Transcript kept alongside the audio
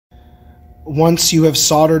Once you have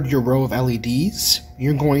soldered your row of LEDs,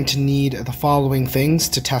 you're going to need the following things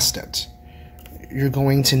to test it. You're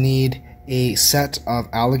going to need a set of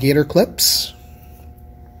alligator clips.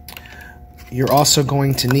 You're also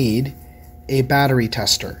going to need a battery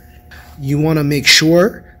tester. You want to make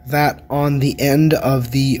sure that on the end of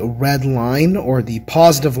the red line or the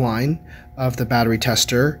positive line of the battery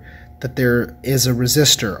tester that there is a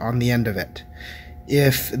resistor on the end of it.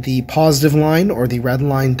 If the positive line or the red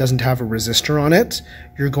line doesn't have a resistor on it,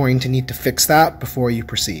 you're going to need to fix that before you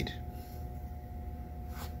proceed.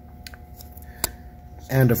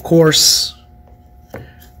 And of course,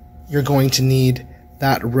 you're going to need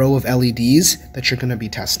that row of LEDs that you're going to be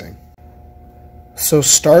testing. So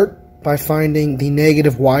start by finding the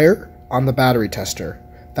negative wire on the battery tester.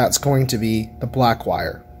 That's going to be the black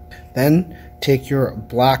wire. Then take your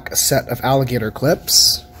black set of alligator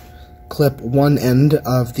clips, clip one end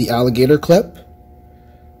of the alligator clip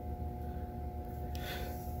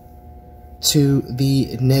to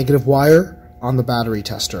the negative wire on the battery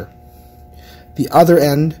tester. The other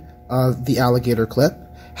end of the alligator clip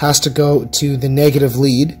has to go to the negative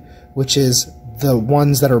lead, which is the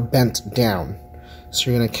ones that are bent down. So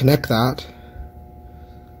you're going to connect that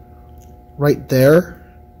right there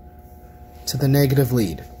to the negative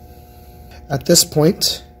lead. At this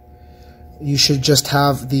point, you should just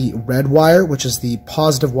have the red wire, which is the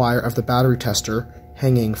positive wire of the battery tester,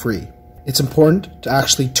 hanging free. It's important to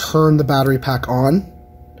actually turn the battery pack on,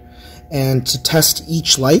 and to test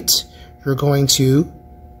each light, you're going to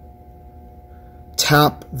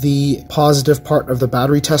tap the positive part of the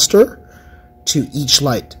battery tester to each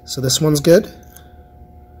light. So this one's good,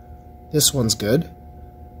 this one's good,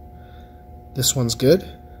 this one's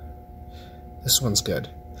good, this one's good.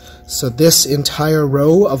 So this entire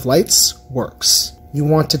row of lights works. You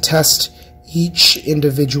want to test each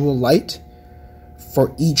individual light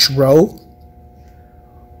for each row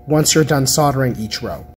once you're done soldering each row.